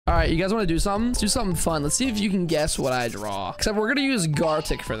All right, you guys want to do something? Let's do something fun. Let's see if you can guess what I draw. Except we're gonna use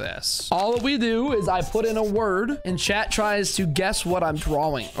Gartic for this. All that we do is I put in a word and chat tries to guess what I'm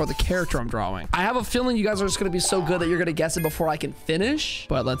drawing or the character I'm drawing. I have a feeling you guys are just gonna be so good that you're gonna guess it before I can finish.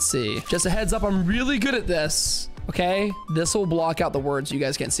 But let's see. Just a heads up, I'm really good at this. Okay, this will block out the words. You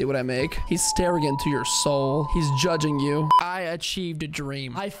guys can't see what I make. He's staring into your soul. He's judging you. I achieved a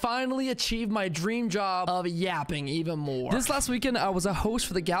dream. I finally achieved my dream job of yapping even more. This last weekend, I was a host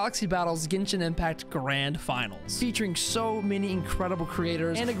for the Galaxy Battles Genshin Impact Grand Finals, featuring so many incredible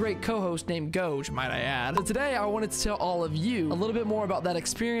creators and a great co-host named Goj, might I add. So today, I wanted to tell all of you a little bit more about that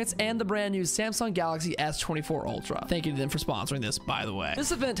experience and the brand new Samsung Galaxy S24 Ultra. Thank you to them for sponsoring this, by the way.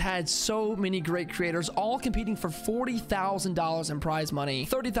 This event had so many great creators, all competing for $40,000 in prize money,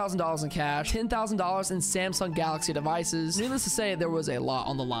 $30,000 in cash, $10,000 in Samsung Galaxy devices. Needless to say, there was a lot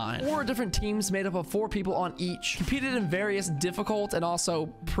on the line. 4 different teams made up of 4 people on each competed in various difficult and also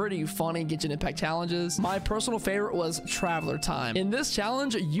pretty funny Genshin Impact challenges. My personal favorite was Traveler Time. In this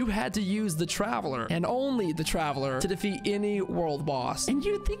challenge, you had to use the Traveler and only the Traveler to defeat any world boss. And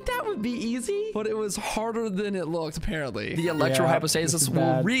you'd think that would be easy, but it was harder than it looked, apparently. The Electro Hypostasis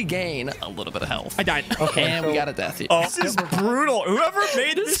will regain a little bit of health. I died. Okay, and we got a death here. Oh, this is brutal. Whoever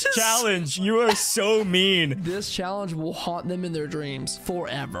made this challenge, you are so mean. This challenge will haunt them in their dreams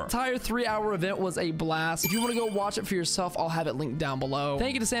forever. The entire 3-hour event was a blast. If you want to go watch it for yourself, I'll have it linked down below.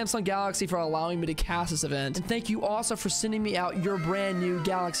 Thank you to Samsung Galaxy for allowing me to cast this event. And thank you also for sending me out your brand new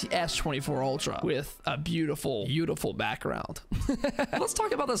Galaxy S24 Ultra with a beautiful, beautiful background. Let's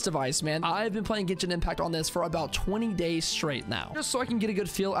talk about this device, man. I've been playing Genshin Impact on this for about 20 days straight now, just so I can get a good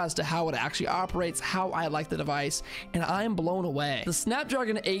feel as to how it actually operates, how I like the device, and I'm blown away. The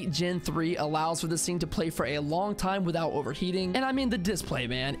Snapdragon 8 Gen 3 allows for this thing to play for a long time without overheating. And I mean, the display,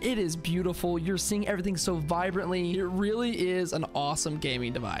 man, it is beautiful. You're seeing everything so vibrantly. It really is an awesome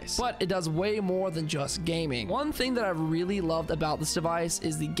gaming device, but it does way more than just gaming. One thing that I've really loved about this device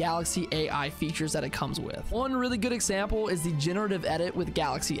is the Galaxy AI features that it comes with. One really good example is the generative edit with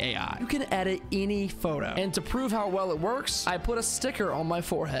Galaxy AI. You can edit any photo, and to prove how well it works, I put a sticker on my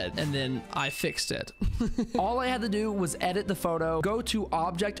forehead and then I fixed it. All I had to do was edit the photo, go to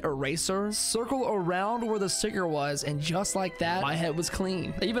Object Eraser, circle around where the sticker was, and just like that, my head was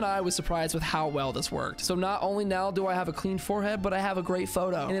clean. Even I was surprised with how well this worked. So not only now do I have a clean forehead, but I have a great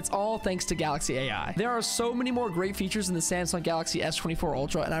photo, and it's all thanks to Galaxy AI. There are so many more great features in the Samsung Galaxy S24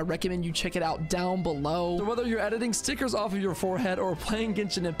 Ultra, and I recommend you check it out down below. So whether you're editing stickers off of your forehead or playing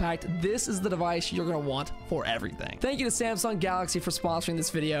Genshin Impact, this is the device you're gonna want for everything. Thank you to Samsung Galaxy for sponsoring this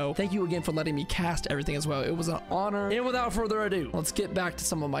video. Thank you again for letting me cast everything as well. It was an honor. And without further ado, let's get back to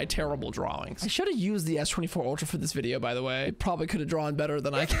some of my terrible drawings. I should have used the S24 Ultra for this video, by the way. I probably could have drawn better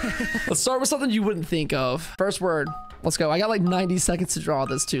than I can. Let's start with something you wouldn't think of. First word. Let's go. I got like 90 seconds to draw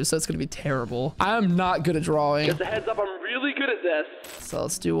this too, so it's gonna be terrible. I am not good at drawing. Just a heads up, I'm really good at this. So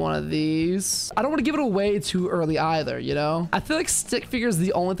let's do one of these. I don't want to give it away too early either, you know? I feel like stick figure is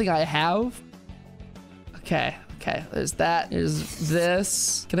the only thing I have. Okay. Okay, there's that. There's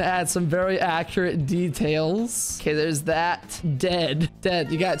this. Gonna add some very accurate details. Okay, there's that. Dead.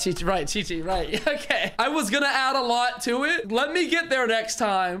 You got Chi-Chi. Right, Chi-Chi, right. Okay. I was gonna add a lot to it. Let me get there next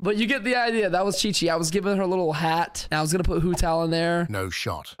time. But you get the idea. That was Chi-Chi. I was giving her a little hat. And I was gonna put Hu Tao in there. No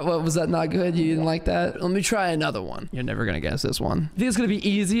shot. What, was that not good? You didn't like that? Let me try another one. You're never gonna guess this one. Think it's gonna be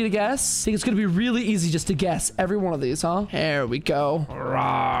easy to guess? Think it's gonna be really easy just to guess every one of these, huh? There we go.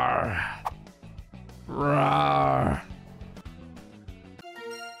 Rawr. Rawr.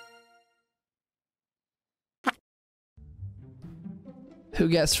 Who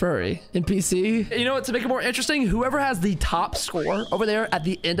guessed furry? NPC? You know what? To make it more interesting, whoever has the top score over there at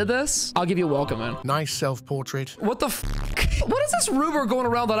the end of this, I'll give you a welcome in. Nice self-portrait. What the f? What is this rumor going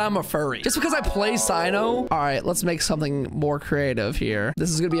around that I'm a furry? Just because I play Sino? All right, let's make something more creative here.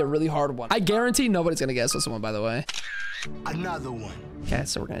 This is gonna be a really hard one. I guarantee nobody's gonna guess this one, by the way. Another one. Okay,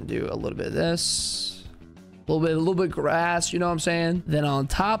 so we're gonna do a little bit of this. A little bit grass, you know what I'm saying? Then on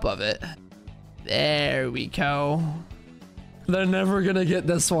top of it, there we go. They're never gonna get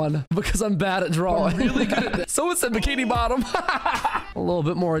this one because I'm bad at drawing. I'm really good at this. So it's a bikini bottom. A little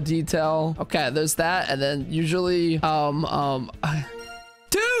bit more detail. Okay, there's that, and then usually,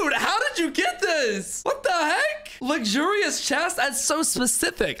 Dude, how did you get this? What the heck? Luxurious chest? That's so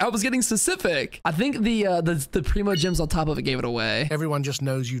specific. I was getting specific. I think the Primo gems on top of it gave it away. Everyone just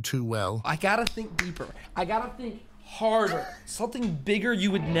knows you too well. I gotta think deeper. I gotta think harder. Something bigger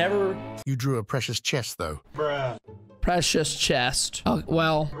you would never... You drew a precious chest, though. Bruh. Precious chest. Oh,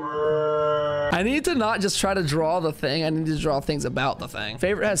 well... I need to not just try to draw the thing. I need to draw things about the thing.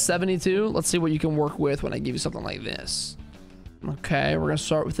 Favorite has 72. Let's see what you can work with when I give you something like this. Okay, we're gonna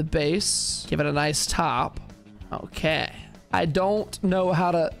start with the base. Give it a nice top. Okay. I don't know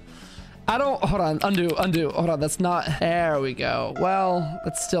how to... hold on, undo. Hold on, that's not... There we go. Well,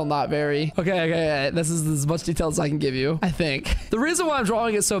 that's still not very... Okay. This is as much detail as I can give you, I think. The reason why I'm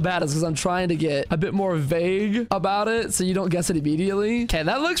drawing it so bad is because I'm trying to get a bit more vague about it so you don't guess it immediately. Okay,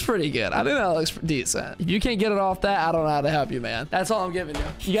 that looks pretty good. I think that looks decent. If you can't get it off that, I don't know how to help you, man. That's all I'm giving you.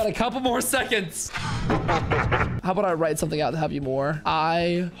 You got a couple more seconds. How about I write something out to help you more?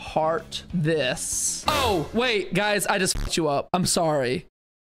 I heart this. Oh, wait, guys, I just fucked you up. I'm sorry.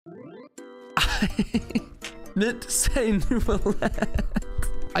 I meant to say Nuvalet.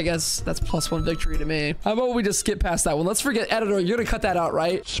 I guess that's +1 victory to me. How about we just skip past that one? Let's forget editor. You're gonna cut that out,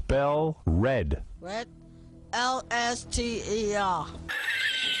 right? Spell red. Red? L-S-T-E-R.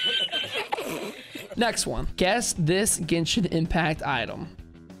 Next one. Guess this Genshin Impact item.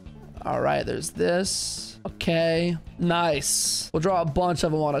 All right, there's this. Okay, nice. We'll draw a bunch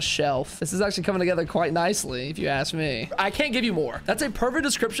of them on a shelf. This is actually coming together quite nicely, if you ask me. I can't give you more. That's a perfect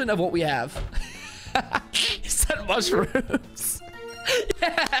description of what we have. He said mushrooms.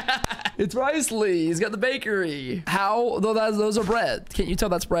 Yeah, it's Rice Lee. He's got the bakery. How? Though those are bread. Can't you tell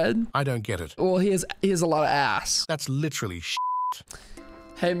that's bread? I don't get it. Well, he has a lot of ass. That's literally shit.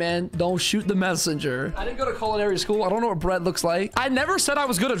 Hey man, don't shoot the messenger. I didn't go to culinary school. I don't know what bread looks like. I never said I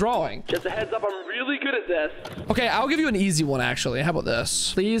was good at drawing. Just a heads up, I'm really good at this. Okay, I'll give you an easy one actually. How about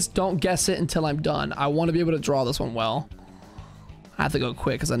this? Please don't guess it until I'm done. I want to be able to draw this one well. I have to go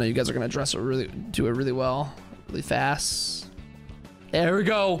quick because I know you guys are gonna do it really well, really fast. There we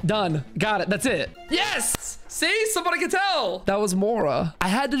go. Done. Got it. That's it. Yes! See? Somebody can tell. That was Mora. I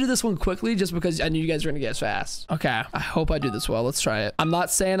had to do this one quickly just because I knew you guys were going to guess fast. Okay. I hope I do this well. Let's try it. I'm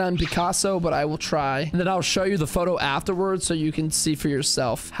not saying I'm Picasso, but I will try. And then I'll show you the photo afterwards so you can see for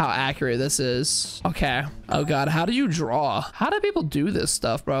yourself how accurate this is. Okay. Oh, God. How do you draw? How do people do this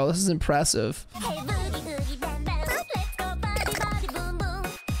stuff, bro? This is impressive.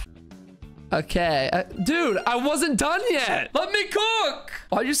 Okay, dude, I wasn't done yet. Let me cook.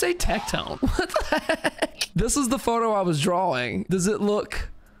 Why'd you say tectone? What the heck? This is the photo I was drawing. Does it look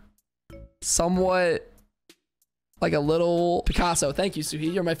somewhat like a little Picasso? Thank you,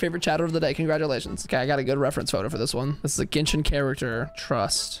 Suhi. You're my favorite chatter of the day. Congratulations. Okay, I got a good reference photo for this one. This is a Genshin character.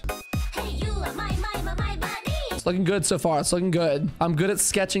 Trust. Hey, you are my body. It's looking good so far. It's looking good. I'm good at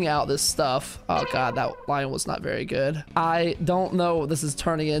sketching out this stuff. Oh God, that line was not very good. I don't know what this is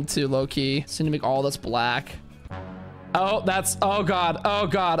turning into, low-key. Seem to make all this black. Oh, that's, oh God. I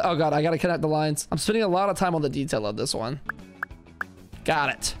gotta connect the lines. I'm spending a lot of time on the detail of this one. Got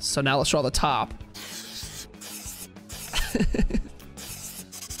it. So now let's draw the top.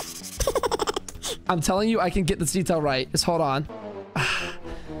 I'm telling you, I can get this detail right. Just hold on.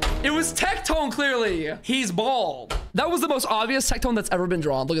 It was tectone, clearly. He's bald. That was the most obvious tectone that's ever been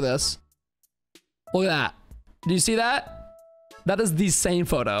drawn. Look at this. Look at that. Do you see that? That is the same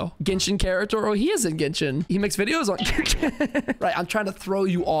photo. Genshin character. Oh, he is in Genshin. He makes videos on Genshin. Right, I'm trying to throw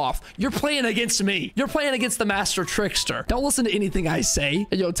you off. You're playing against me. You're playing against the master trickster. Don't listen to anything I say.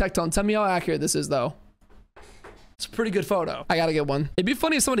 Hey, yo, tectone, tell me how accurate this is, though. It's a pretty good photo. I gotta get one. It'd be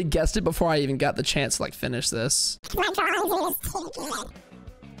funny if somebody guessed it before I even got the chance to, like, finish this.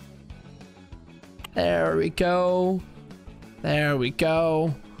 There we go. There we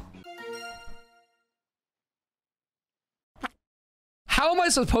go. How am I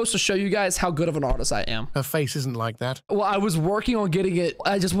supposed to show you guys how good of an artist I am? Her face isn't like that. Well, I was working on getting it.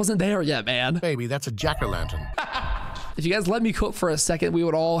 I just wasn't there yet, man. Baby, that's a jack-o'-lantern. If you guys let me cook for a second, we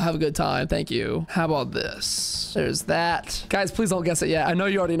would all have a good time. Thank you. How about this? There's that. Guys, please don't guess it yet. I know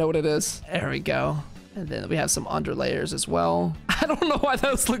you already know what it is. There we go. And then we have some underlayers as well. I don't know why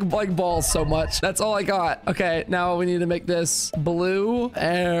those look like balls so much. That's all I got. Okay, now we need to make this blue.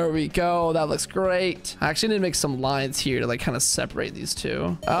 There we go. That looks great. I actually need to make some lines here to like kind of separate these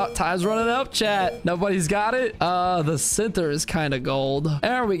two. Oh, time's running up, chat. Nobody's got it. The center is kind of gold.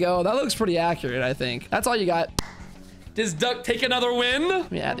 There we go. That looks pretty accurate, I think. That's all you got. Does Duck take another win?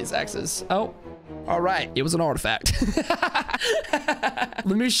 Let me add these X's. Oh. All right, it was an artifact. Let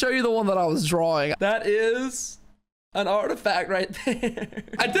me show you the one that I was drawing. That is an artifact right there.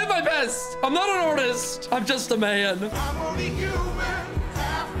 I did my best. I'm not an artist. I'm just a man. I'm only human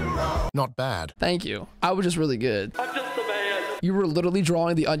after all. Not bad. Thank you. I was just really good. I'm just a man. You were literally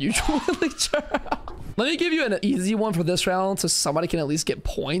drawing the unusual Elytra. Let me give you an easy one for this round so somebody can at least get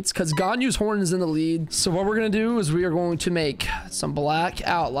points because Ganyu's Horn is in the lead. So what we're going to do is we are going to make some black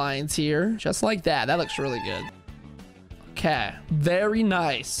outlines here, just like that. That looks really good. Okay, very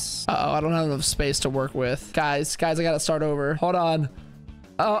nice. Uh-oh, I don't have enough space to work with. Guys, I got to start over. Hold on.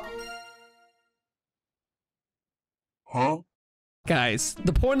 Oh. Huh? Guys,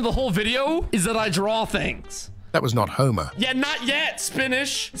 the point of the whole video is that I draw things. That was not Homer. Yeah, not yet,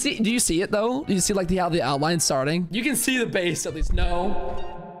 Spanish. See, do you see it though? Do you see like how the outline's starting? You can see the base at least.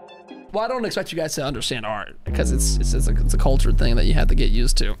 No. Well, I don't expect you guys to understand art because it's a cultured thing that you have to get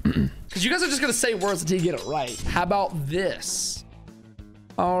used to. Because you guys are just gonna say words until you get it right. How about this?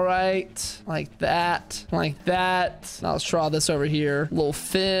 All right, like that, like that. Now let's draw this over here. Little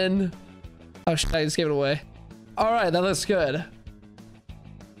fin. Oh shit, I just gave it away. All right, that looks good.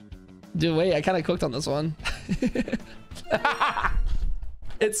 Dude, wait, I kind of cooked on this one.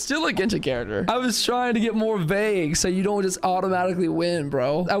 It's still a Genshin character. I was trying to get more vague so you don't just automatically win,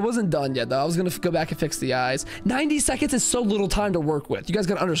 bro. I wasn't done yet, though. I was going to go back and fix the eyes. 90 seconds is so little time to work with. You guys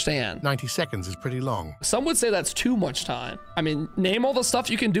got to understand. 90 seconds is pretty long. Some would say that's too much time. I mean, name all the stuff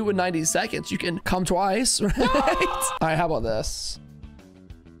you can do in 90 seconds. You can come twice, right? All right, how about this?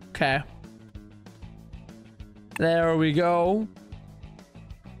 Okay. There we go.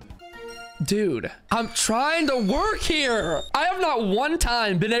 Dude, I'm trying to work here. I have not one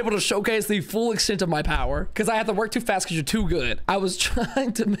time been able to showcase the full extent of my power because I have to work too fast because you're too good. I was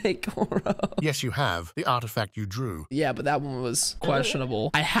trying to make Oro. Yes, you have. The artifact you drew. Yeah, but that one was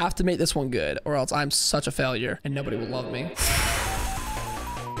questionable. I have to make this one good or else I'm such a failure and nobody will love me.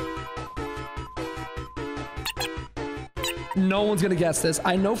 No one's gonna guess this.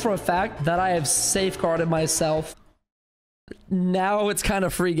 I know for a fact that I have safeguarded myself. Now it's kind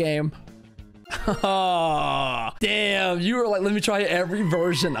of free game. Oh, damn, you were like, let me try every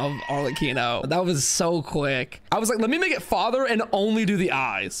version of Arlecchino. That was so quick. I was like, let me make it father and only do the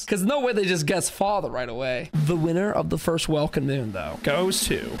eyes. Because no way they just guess father right away. The winner of the first Welcome Moon, though, goes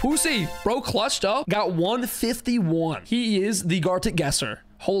to Pussy. Bro clutched up, got 151. He is the Gartic guesser.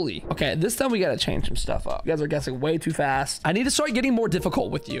 Holy. Okay, this time we gotta change some stuff up. You guys are guessing way too fast. I need to start getting more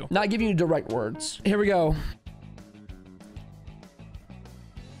difficult with you, not giving you direct words. Here we go.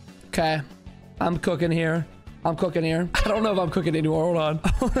 Okay. I'm cooking here. I'm cooking here. I don't know if I'm cooking anymore. Hold on.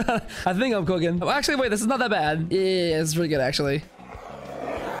 I think I'm cooking. Oh, actually, wait, this is not that bad. Yeah, this is pretty good, actually.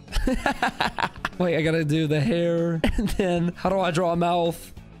 Wait, I gotta do the hair. And then, how do I draw a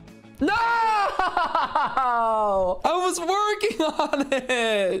mouth? No! I was working on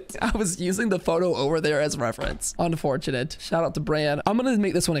it. I was using the photo over there as reference. Unfortunate. Shout out to Bran. I'm gonna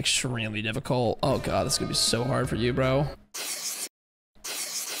make this one extremely difficult. Oh God, this is gonna be so hard for you, bro.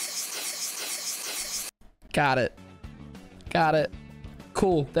 Got it. Got it.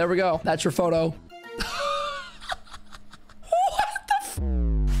 Cool. There we go. That's your photo. What the f—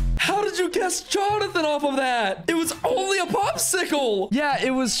 How did you guess Jonathan off of that? It was only a popsicle. Yeah,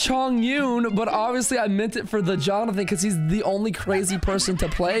 it was Chong Yoon, but obviously I meant it for the Jonathan because he's the only crazy person to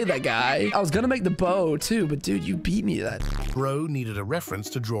play that guy. I was gonna make the bow too, but dude, you beat me to that. Bro needed a reference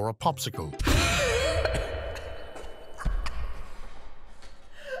to draw a popsicle.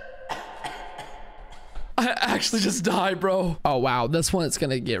 I actually just died, bro. Oh, wow. This one is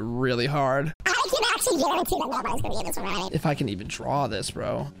going to get really hard. I can actually guarantee that nobody's gonna get this one right. If I can even draw this,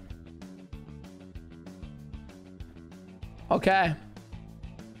 bro. Okay.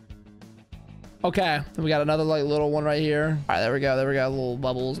 Okay. Then we got another like little one right here. All right, there we go. There we go. Little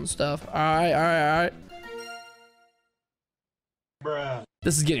bubbles and stuff. All right, all right, all right. Bruh.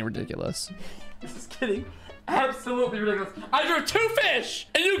 This is getting ridiculous. This is getting absolutely ridiculous. I drew 2 fish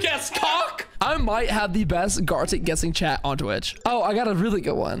and you guessed cock. I might have the best Gartic guessing chat on Twitch. Oh, I got a really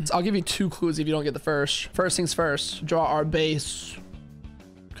good one. I'll give you 2 clues if you don't get the first. First things first, draw our base.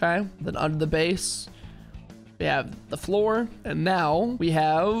 Okay, then under the base, we have the floor. And now we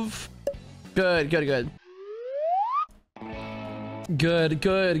have, good, good, good. Good,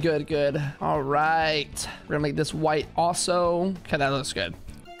 good, good, good. All right, we're gonna make this white also. Okay, that looks good.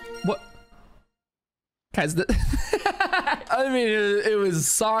 What? Guys, I mean, it was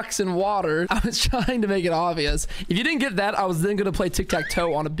socks and water. I was trying to make it obvious. If you didn't get that, I was then going to play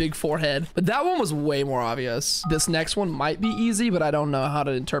tic-tac-toe on a big forehead. But that one was way more obvious. This next one might be easy, but I don't know how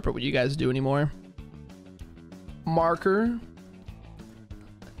to interpret what you guys do anymore. Marker.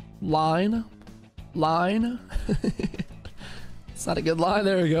 Line. Line. It's not a good line.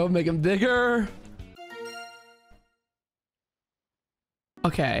 There we go. Make them bigger.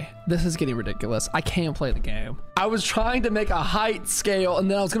 Okay, this is getting ridiculous. I can't play the game. I was trying to make a height scale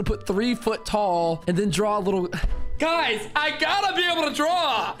and then I was gonna put 3 foot tall and then draw a little... Guys, I gotta be able to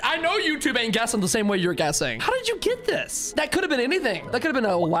draw. I know YouTube ain't guessing the same way you're guessing. How did you get this? That could have been anything. That could have been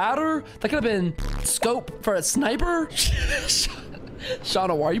a ladder. That could have been scope for a sniper.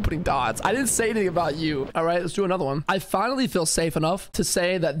 Shauna, why are you putting dots? I didn't say anything about you. All right, let's do another one. I finally feel safe enough to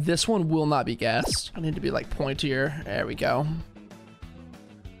say that this one will not be guessed. I need to be like pointier. There we go.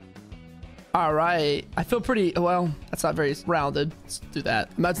 All right. I feel pretty, well, that's not very rounded. Let's do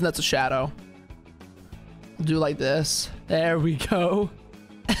that. Imagine that's a shadow. We'll do like this. There we go.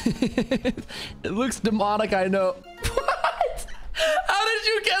 It looks demonic, I know. What? How did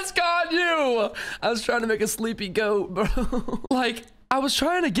you guess got you? I was trying to make a sleepy goat, bro. Like, I was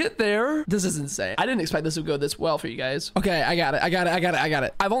trying to get there. This is insane. I didn't expect this would go this well for you guys. Okay, I got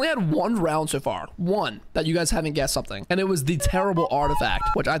it. I've only had one round so far. One that you guys haven't guessed something. And it was the terrible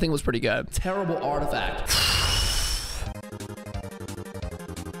artifact, which I think was pretty good. Terrible artifact.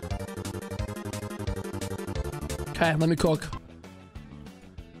 Okay, let me cook.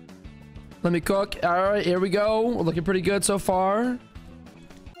 Let me cook. All right, here we go. We're looking pretty good so far.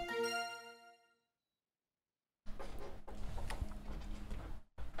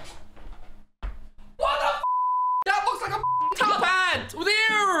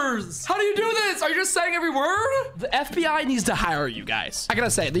 How do you do this? Are you just saying every word? The FBI needs to hire you guys. I gotta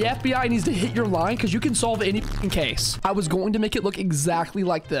say, the FBI needs to hit your line because you can solve any case. I was going to make it look exactly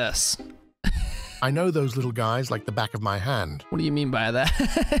like this. I know those little guys like the back of my hand. What do you mean by that?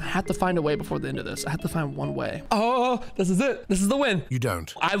 I have to find a way before the end of this. I have to find one way. Oh, this is it. This is the win. You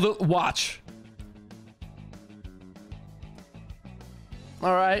don't. Watch.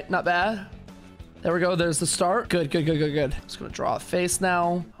 All right, not bad. There we go. There's the start. Good. Just gonna draw a face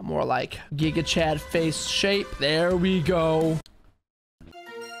now. A more like Giga Chad face shape. There we go.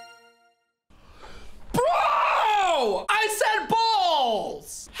 Bro! I said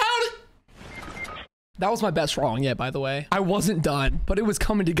balls! How did... That was my best wrong yet, by the way. I wasn't done, but it was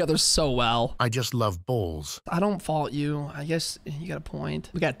coming together so well. I just love balls. I don't fault you. I guess you got a point.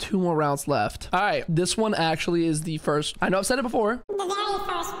 We got 2 more rounds left. All right, this one actually is the first. I know I've said it before. The very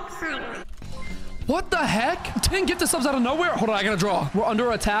first one. What the heck? 10 gifted subs out of nowhere? Hold on, I gotta draw. We're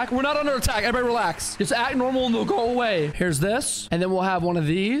under attack. We're not under attack. Everybody relax. Just act normal and they'll go away. Here's this. And then we'll have one of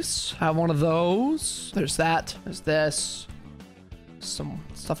these. Have one of those. There's that. There's this. Some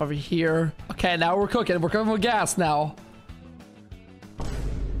stuff over here. Okay, now we're cooking. We're cooking with gas now.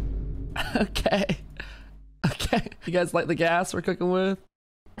 Okay. Okay. You guys like the gas we're cooking with?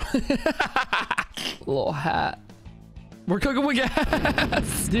 Little hat. We're cooking with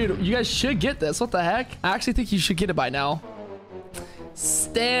gas. Dude, you guys should get this. What the heck? I actually think you should get it by now.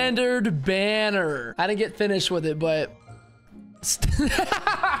 Standard banner. I didn't get finished with it, but...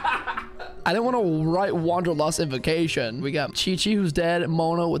 I didn't want to write Wanderlust Invocation. We got Chi-Chi, who's dead,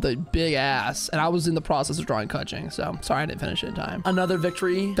 Mona with a big ass, and I was in the process of drawing Kutching, so sorry I didn't finish it in time. Another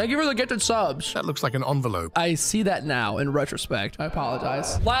victory. Thank you for the gifted subs. That looks like an envelope. I see that now in retrospect. I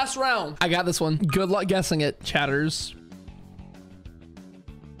apologize. Last round. I got this one. Good luck guessing it, chatters.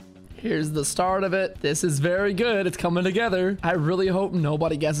 Here's the start of it. This is very good. It's coming together. I really hope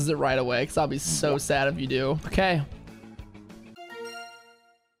nobody guesses it right away, because I'll be so sad if you do. Okay.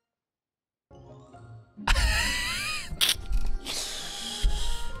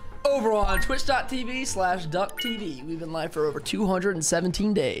 Over on twitch.tv/ducktv. We've been live for over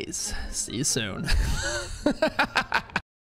 217 days. See you soon.